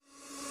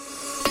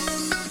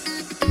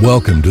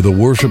Welcome to the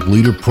Worship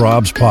Leader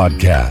Probs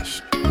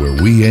podcast,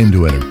 where we aim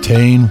to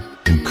entertain,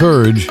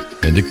 encourage,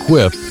 and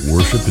equip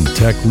worship and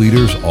tech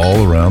leaders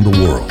all around the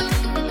world.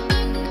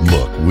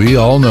 Look, we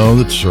all know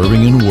that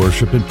serving in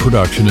worship and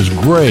production is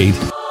great,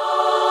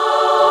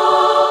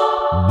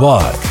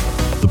 but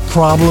the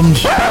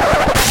problems,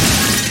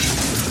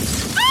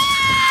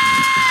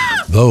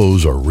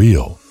 those are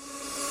real.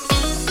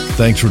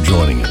 Thanks for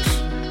joining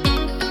us.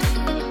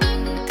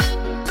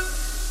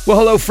 Well,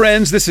 hello,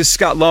 friends. This is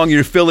Scott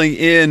Longyear filling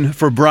in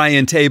for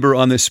Brian Tabor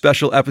on this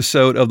special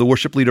episode of the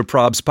Worship Leader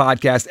Probs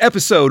podcast,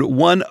 episode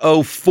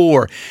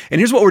 104.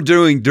 And here's what we're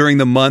doing during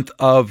the month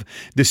of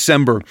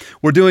December.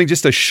 We're doing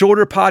just a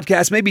shorter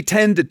podcast, maybe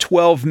 10 to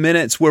 12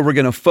 minutes, where we're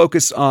going to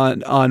focus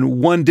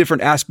on one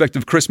different aspect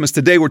of Christmas.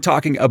 Today, we're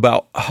talking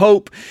about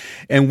hope.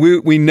 And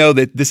we know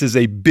that this is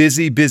a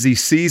busy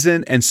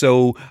season. And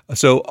so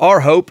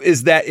our hope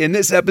is that in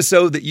this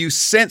episode that you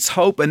sense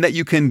hope and that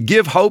you can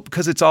give hope,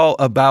 because it's all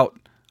about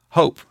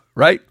hope,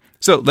 right?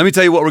 So let me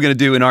tell you what we're going to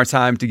do in our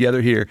time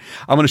together here.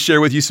 I'm going to share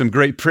with you some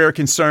great prayer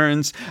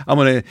concerns. I'm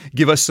going to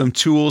give us some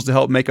tools to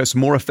help make us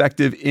more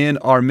effective in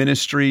our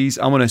ministries.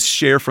 I'm going to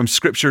share from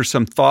Scripture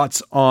some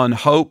thoughts on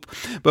hope.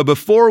 But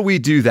before we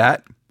do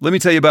that, let me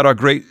tell you about our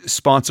great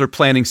sponsor,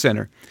 Planning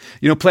Center.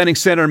 You know, Planning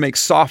Center makes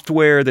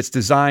software that's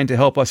designed to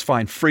help us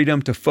find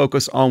freedom to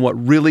focus on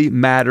what really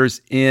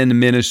matters in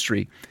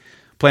ministry.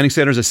 Planning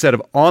Center is a set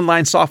of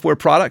online software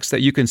products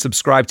that you can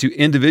subscribe to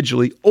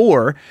individually,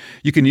 or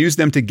you can use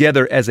them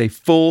together as a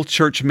full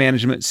church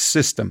management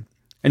system.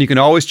 And you can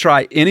always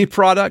try any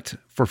product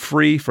for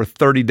free for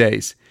 30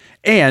 days.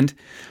 And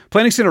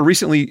Planning Center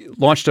recently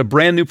launched a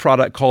brand new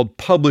product called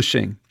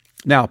Publishing.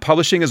 Now,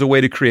 Publishing is a way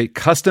to create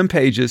custom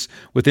pages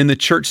within the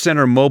Church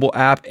Center mobile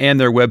app and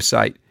their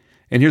website.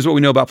 And here's what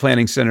we know about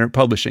Planning Center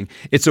Publishing.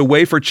 It's a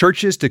way for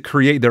churches to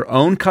create their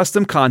own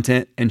custom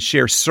content and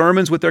share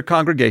sermons with their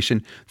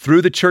congregation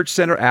through the Church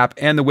Center app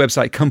and the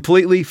website,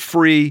 completely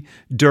free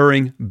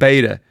during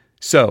beta.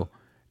 So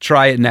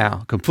try it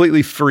now,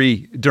 completely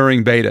free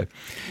during beta.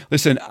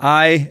 Listen,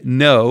 I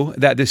know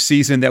that this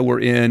season that we're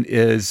in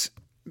it's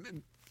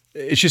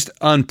just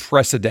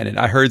unprecedented.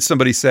 I heard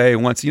somebody say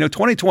once,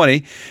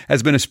 2020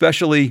 has been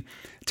especially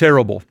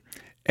terrible.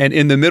 And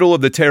in the middle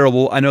of the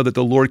terrible, I know that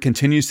the Lord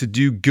continues to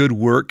do good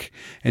work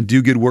and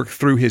do good work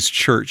through His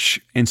church.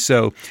 And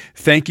so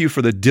thank you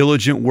for the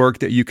diligent work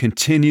that you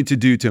continue to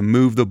do to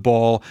move the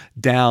ball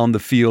down the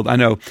field. I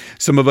know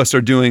some of us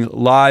are doing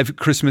live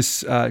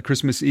Christmas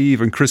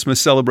Eve and Christmas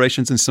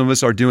celebrations, and some of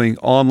us are doing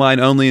online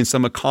only, and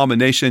some a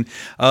combination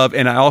of.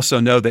 And I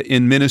also know that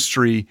in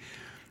ministry,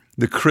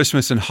 the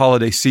Christmas and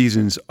holiday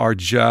seasons are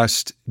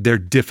they're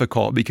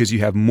difficult because you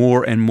have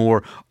more and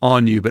more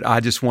on you. But I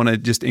just want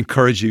to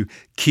encourage you,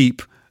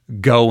 keep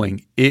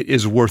going. It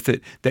is worth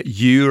it, that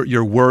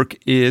your work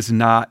is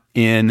not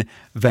in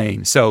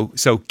vain. So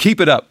keep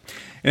it up.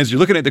 And as you're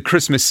looking at the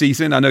Christmas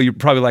season, I know you're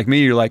probably like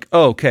me, you're like,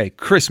 oh, okay,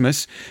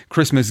 Christmas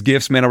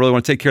gifts, man, I really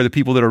want to take care of the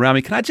people that are around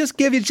me. Can I just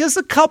give you just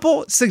a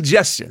couple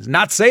suggestions?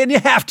 Not saying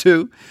you have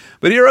to,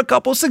 but here are a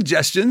couple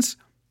suggestions.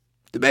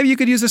 Maybe you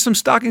could use as some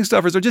stocking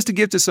stuffers, or just to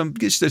give to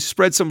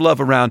spread some love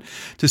around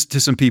to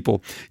some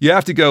people. You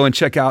have to go and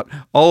check out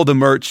all the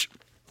merch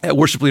at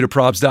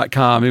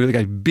worshipleaderprobs.com. Maybe they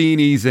got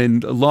beanies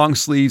and long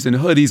sleeves and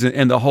hoodies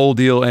and the whole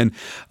deal. And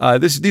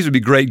these would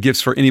be great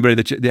gifts for anybody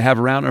that you have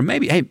around. Or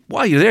maybe, hey,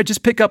 while you're there,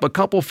 just pick up a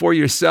couple for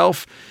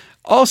yourself.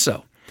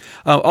 Also,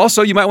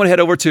 you might want to head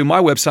over to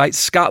my website,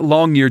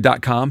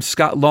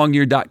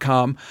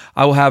 scottlongyear.com.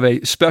 I will have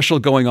a special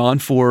going on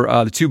for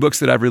the two books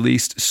that I've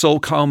released, Soul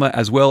Coma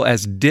as well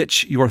as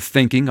Ditch Your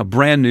Thinking, a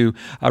brand new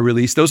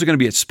release. Those are going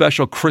to be at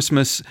special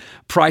Christmas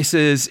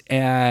prices,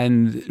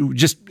 and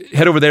just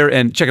head over there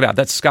and check it out.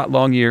 That's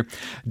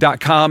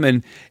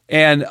scottlongyear.com.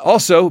 And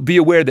also be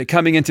aware that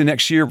coming into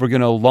next year, we're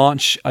going to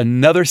launch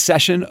another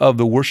session of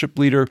the Worship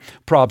Leader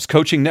Probs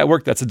Coaching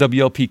Network. That's a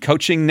WLP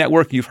Coaching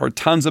Network. You've heard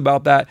tons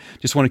about that.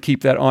 Just want to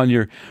keep that on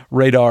your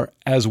radar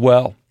as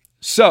well.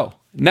 So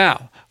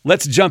now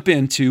let's jump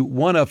into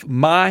one of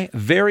my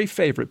very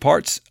favorite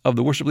parts of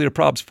the Worship Leader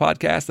Probs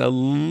podcast, a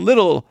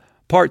little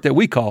part that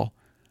we call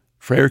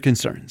Prayer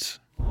Concerns.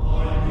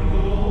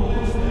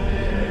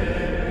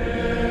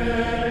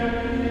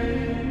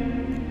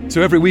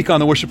 So every week on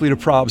the Worship Leader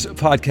Probs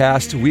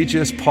podcast, we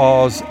just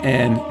pause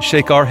and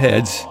shake our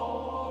heads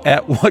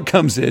at what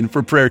comes in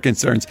for prayer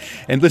concerns.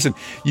 And listen,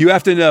 you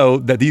have to know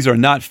that these are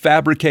not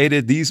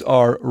fabricated. These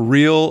are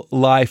real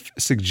life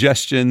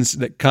suggestions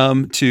that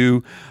come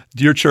to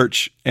your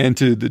church and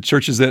to the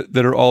churches that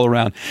are all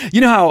around.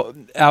 You know how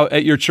out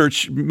at your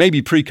church,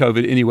 maybe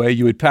pre-COVID anyway,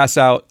 you would pass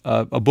out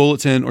a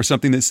bulletin or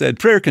something that said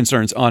prayer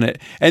concerns on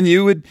it. And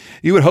you would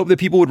hope that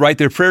people would write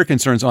their prayer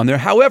concerns on there.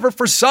 However,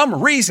 for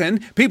some reason,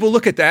 people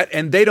look at that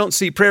and they don't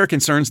see prayer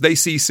concerns. They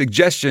see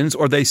suggestions,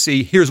 or they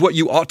see, here's what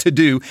you ought to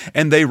do,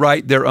 and they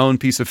write their own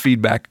piece of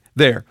feedback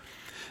there.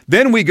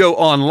 Then we go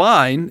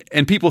online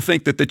and people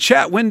think that the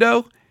chat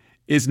window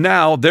is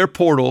now their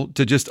portal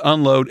to just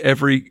unload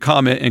every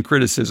comment and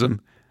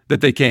criticism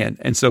that they can.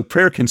 And so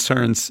prayer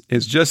concerns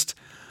is just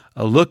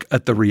a look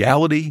at the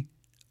reality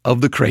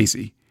of the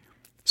crazy.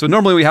 So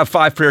normally we have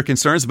 5 prayer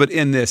concerns, but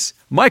in this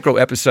micro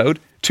episode,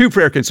 2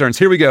 prayer concerns.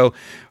 Here we go.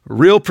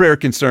 Real prayer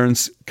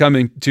concerns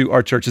coming to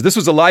our churches. This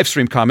was a live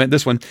stream comment,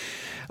 this one,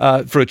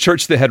 for a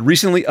church that had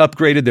recently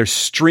upgraded their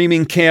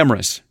streaming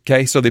cameras.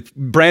 Okay, so they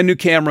brand new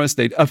cameras,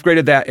 they'd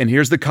upgraded that, and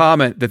here's the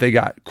comment that they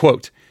got.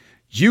 Quote,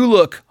 "You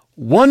look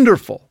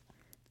wonderful.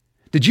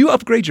 Did you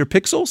upgrade your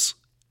pixels?"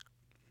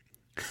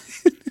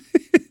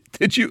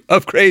 Did you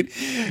upgrade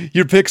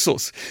your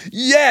pixels?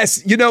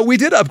 Yes, we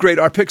did upgrade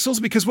our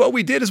pixels because what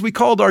we did is we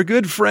called our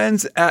good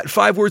friends at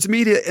 5 Words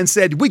Media and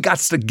said, we got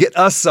to get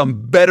us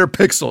some better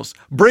pixels.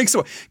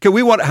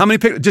 How many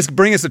pixels? Just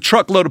bring us a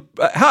truckload of,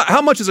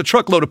 how much is a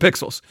truckload of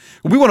pixels?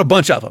 We want a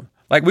bunch of them.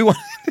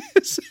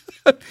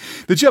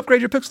 Did you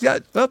upgrade your pixels? Yeah.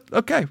 Oh,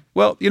 okay.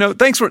 Well,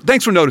 thanks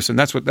for noticing.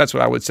 That's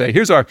what I would say.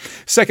 Here's our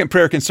second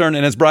prayer concern.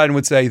 And as Brian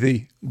would say,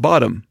 the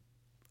bottom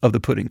of the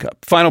pudding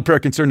cup. Final prayer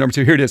concern number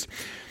 2. Here it is.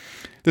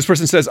 This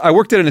person says, I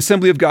worked at an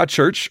Assembly of God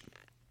church,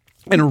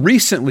 and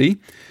recently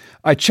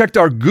I checked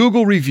our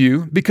Google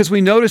review because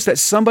we noticed that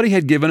somebody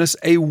had given us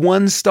a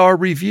 1-star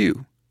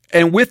review.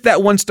 And with that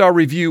 1-star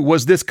review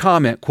was this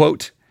comment,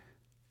 quote,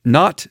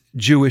 "Not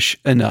Jewish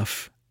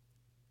enough."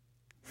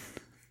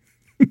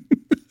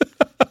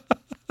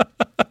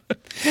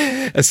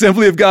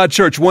 Assembly of God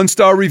church,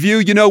 1-star review.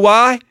 You know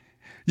why?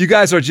 You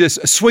guys are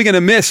just swinging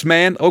a miss,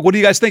 man. Oh, what do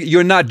you guys think?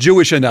 You're not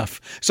Jewish enough.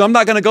 So I'm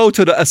not going to go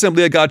to the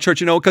Assembly of God church,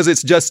 because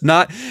it's just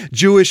not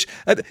Jewish.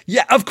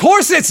 Yeah, of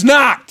course it's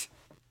not.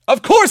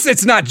 Of course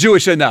it's not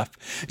Jewish enough.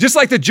 Just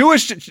like the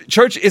Jewish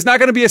church is not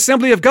going to be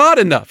Assembly of God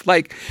enough.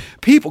 Like,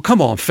 people,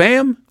 come on,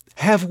 fam.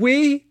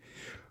 We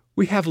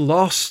have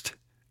lost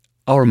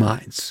our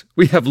minds.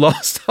 We have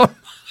lost our minds.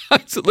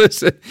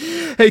 Listen,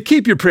 hey,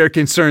 keep your prayer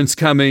concerns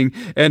coming.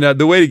 And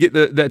the way to get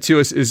that to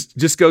us is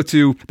just go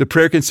to the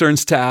prayer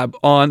concerns tab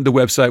on the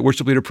website,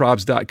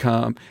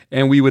 worshipleaderprobs.com.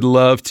 And we would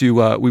love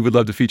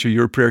to feature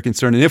your prayer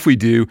concern. And if we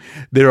do,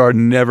 there are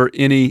never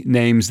any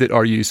names that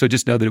are used. So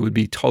just know that it would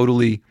be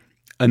totally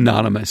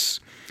anonymous.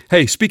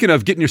 Hey, speaking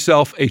of getting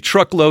yourself a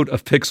truckload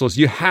of pixels,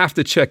 you have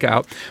to check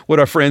out what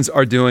our friends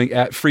are doing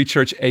at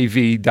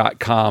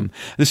freechurchav.com.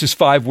 This is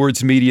 5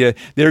 Words Media.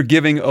 They're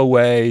giving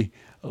away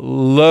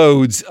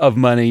loads of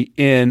money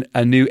in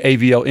a new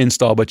AVL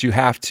install, but you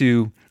have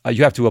to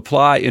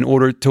apply in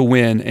order to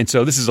win. And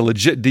so this is a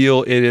legit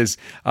deal.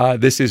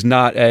 This is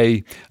not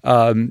a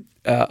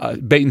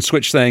bait and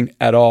switch thing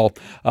at all.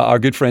 Our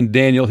good friend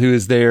Daniel, who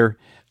is there,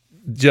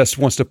 just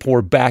wants to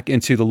pour back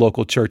into the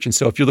local church. And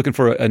so if you're looking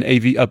for an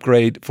AV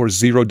upgrade for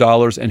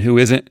 $0, and who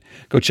isn't,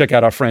 go check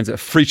out our friends at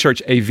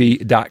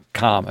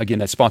freechurchav.com. Again,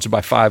 that's sponsored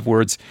by 5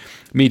 Words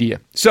Media.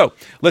 So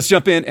let's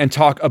jump in and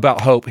talk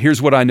about hope.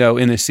 Here's what I know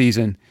in this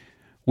season.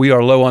 We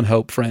are low on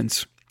hope,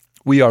 friends.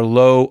 We are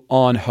low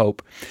on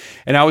hope.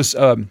 And I was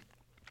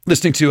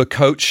listening to a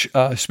coach,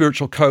 a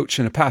spiritual coach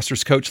and a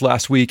pastor's coach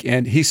last week,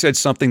 and he said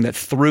something that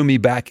threw me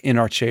back in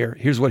our chair.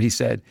 Here's what he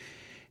said.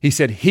 He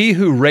said, "He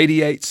who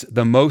radiates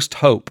the most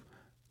hope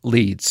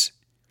leads."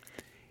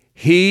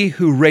 He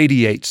who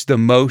radiates the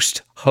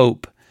most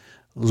hope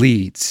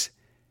leads.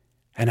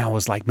 And I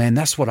was like, man,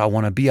 that's what I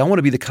want to be. I want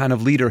to be the kind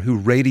of leader who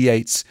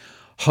radiates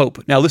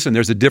hope. Now, listen,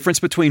 there's a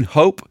difference between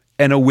hope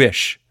and a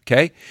wish,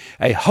 okay?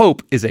 A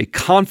hope is a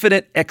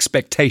confident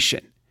expectation.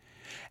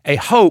 A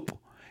hope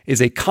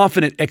is a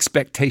confident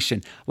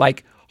expectation.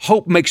 Like,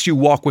 hope makes you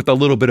walk with a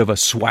little bit of a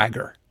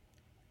swagger.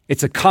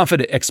 It's a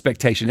confident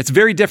expectation. It's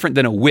very different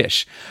than a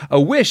wish.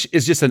 A wish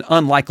is just an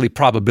unlikely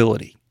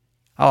probability.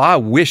 Oh, I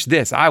wish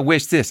this. I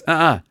wish this.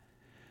 That's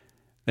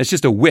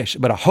just a wish.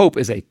 But a hope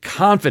is a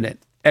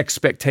confident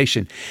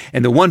expectation.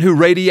 And the one who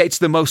radiates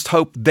the most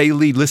hope, they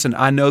lead. Listen,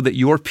 I know that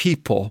your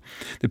people,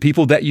 the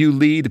people that you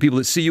lead, the people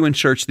that see you in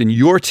church, then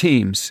your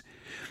teams,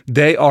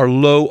 they are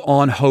low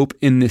on hope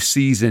in this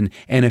season.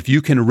 And if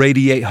you can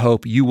radiate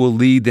hope, you will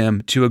lead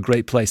them to a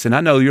great place. And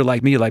I know you're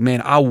like me, you're like,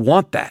 man, I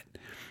want that.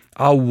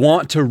 I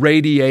want to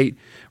radiate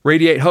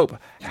hope.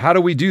 How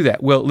do we do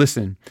that? Well,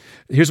 listen,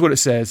 here's what it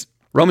says.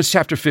 Romans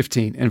chapter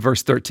 15 and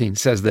verse 13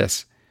 says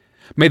this.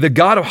 "May the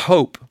God of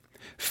hope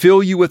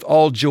fill you with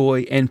all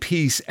joy and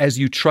peace as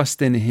you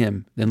trust in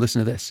him." Then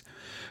listen to this.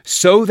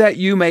 "So that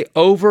you may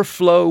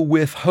overflow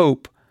with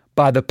hope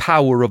by the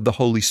power of the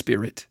Holy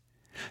Spirit."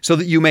 So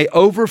that you may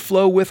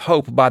overflow with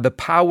hope by the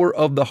power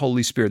of the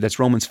Holy Spirit. That's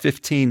Romans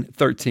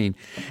 15:13.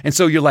 And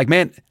so you're like,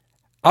 man,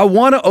 I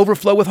want to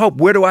overflow with hope.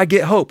 Where do I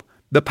get hope?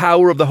 The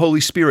power of the Holy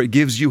Spirit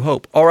gives you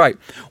hope. All right,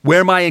 where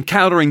am I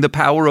encountering the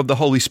power of the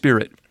Holy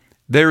Spirit?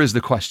 There is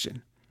the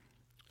question.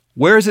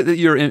 Where is it that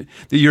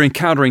you're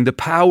encountering the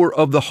power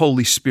of the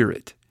Holy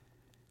Spirit?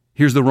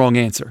 Here's the wrong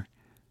answer.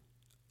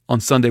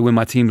 On Sunday when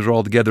my teams are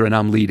all together and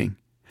I'm leading.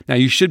 Now,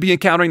 you should be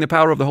encountering the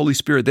power of the Holy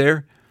Spirit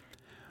there,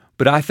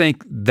 but I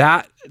think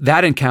that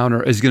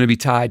encounter is going to be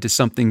tied to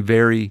something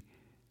very,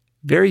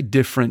 very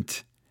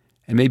different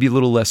and maybe a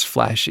little less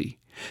flashy.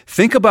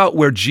 Think about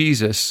where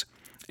Jesus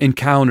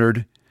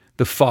encountered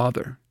the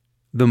Father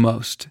the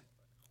most.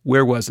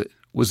 Where was it?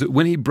 Was it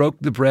when he broke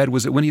the bread?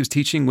 Was it when he was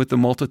teaching with the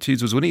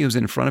multitudes? Was it when he was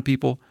in front of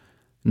people?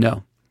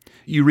 No.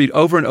 You read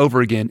over and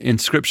over again in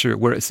Scripture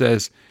where it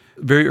says,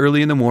 very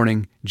early in the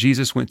morning,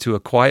 Jesus went to a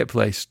quiet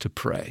place to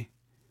pray.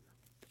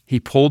 He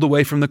pulled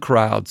away from the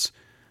crowds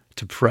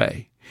to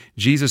pray.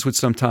 Jesus would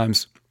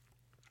sometimes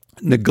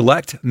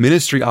neglect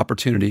ministry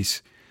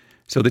opportunities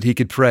so that he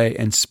could pray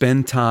and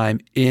spend time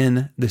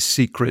in the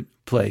secret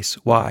place.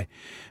 Why?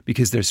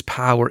 Because there's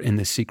power in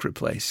the secret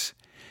place.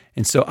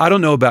 And so I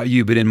don't know about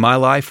you, but in my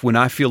life, when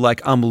I feel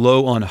like I'm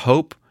low on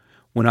hope,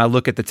 when I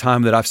look at the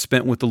time that I've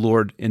spent with the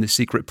Lord in the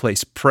secret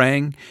place,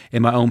 praying,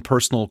 in my own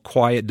personal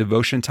quiet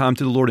devotion time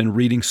to the Lord and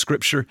reading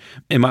Scripture,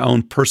 in my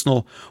own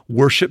personal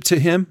worship to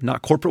Him,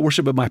 not corporate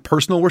worship, but my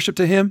personal worship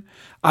to Him,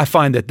 I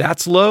find that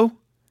that's low.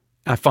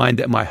 I find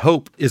that my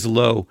hope is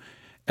low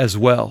as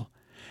well.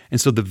 And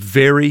so the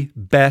very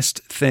best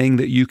thing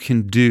that you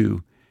can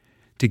do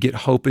to get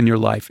hope in your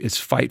life is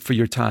fight for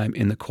your time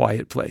in the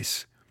quiet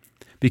place.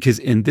 Because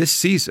in this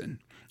season,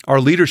 our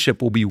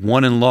leadership will be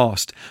won and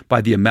lost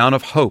by the amount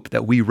of hope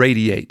that we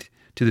radiate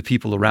to the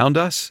people around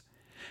us,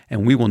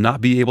 and we will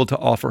not be able to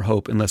offer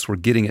hope unless we're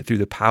getting it through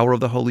the power of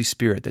the Holy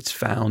Spirit that's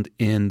found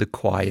in the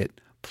quiet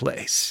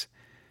place.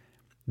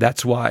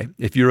 That's why,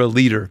 if you're a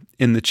leader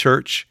in the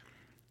church,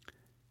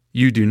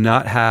 you do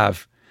not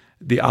have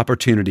the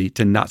opportunity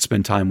to not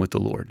spend time with the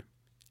Lord.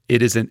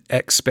 It is an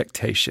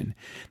expectation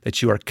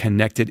that you are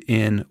connected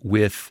in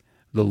with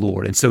the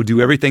Lord. And so do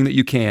everything that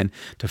you can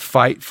to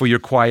fight for your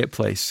quiet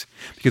place.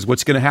 Because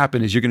what's going to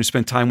happen is you're going to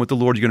spend time with the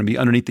Lord. You're going to be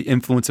underneath the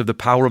influence of the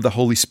power of the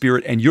Holy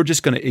Spirit, and you're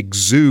just going to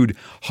exude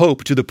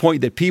hope to the point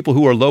that people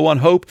who are low on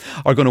hope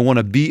are going to want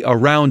to be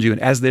around you.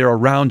 And as they're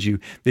around you,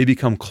 they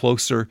become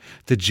closer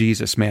to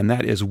Jesus. Man,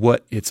 that is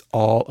what it's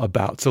all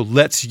about. So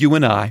let's, you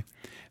and I,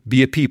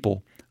 be a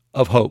people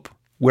of hope.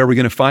 Where are we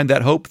going to find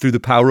that hope? Through the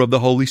power of the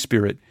Holy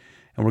Spirit.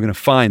 And we're going to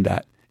find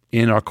that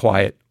in our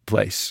quiet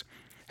place.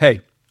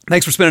 Hey,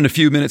 thanks for spending a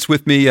few minutes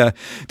with me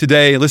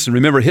today. Listen,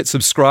 remember, hit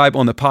subscribe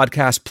on the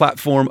podcast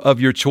platform of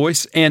your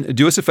choice. And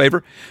do us a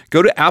favor,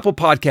 go to Apple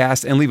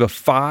Podcasts and leave a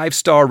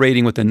 5-star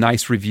rating with a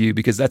nice review,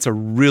 because that's a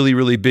really,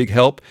 really big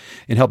help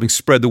in helping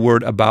spread the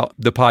word about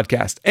the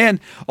podcast. And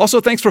also,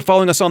 thanks for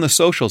following us on the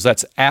socials.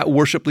 That's at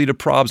Worship Leader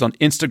Probs on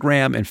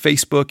Instagram and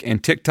Facebook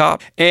and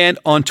TikTok. And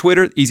on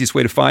Twitter, the easiest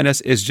way to find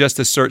us is just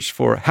to search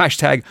for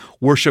hashtag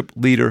Worship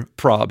Leader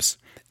Probs.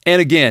 And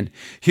again,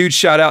 huge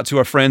shout out to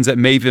our friends at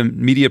Maven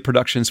Media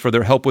Productions for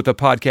their help with the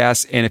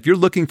podcast. And if you're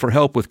looking for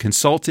help with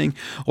consulting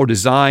or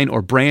design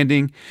or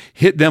branding,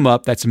 hit them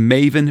up. That's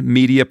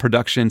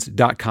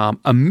mavenmediaproductions.com.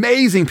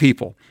 Amazing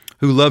people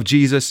who love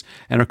Jesus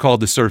and are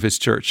called to serve His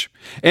church.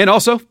 And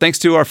also, thanks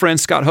to our friend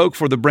Scott Hoke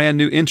for the brand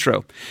new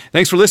intro.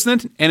 Thanks for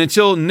listening. And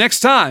until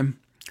next time,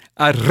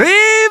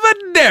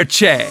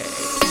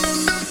 arrivederci.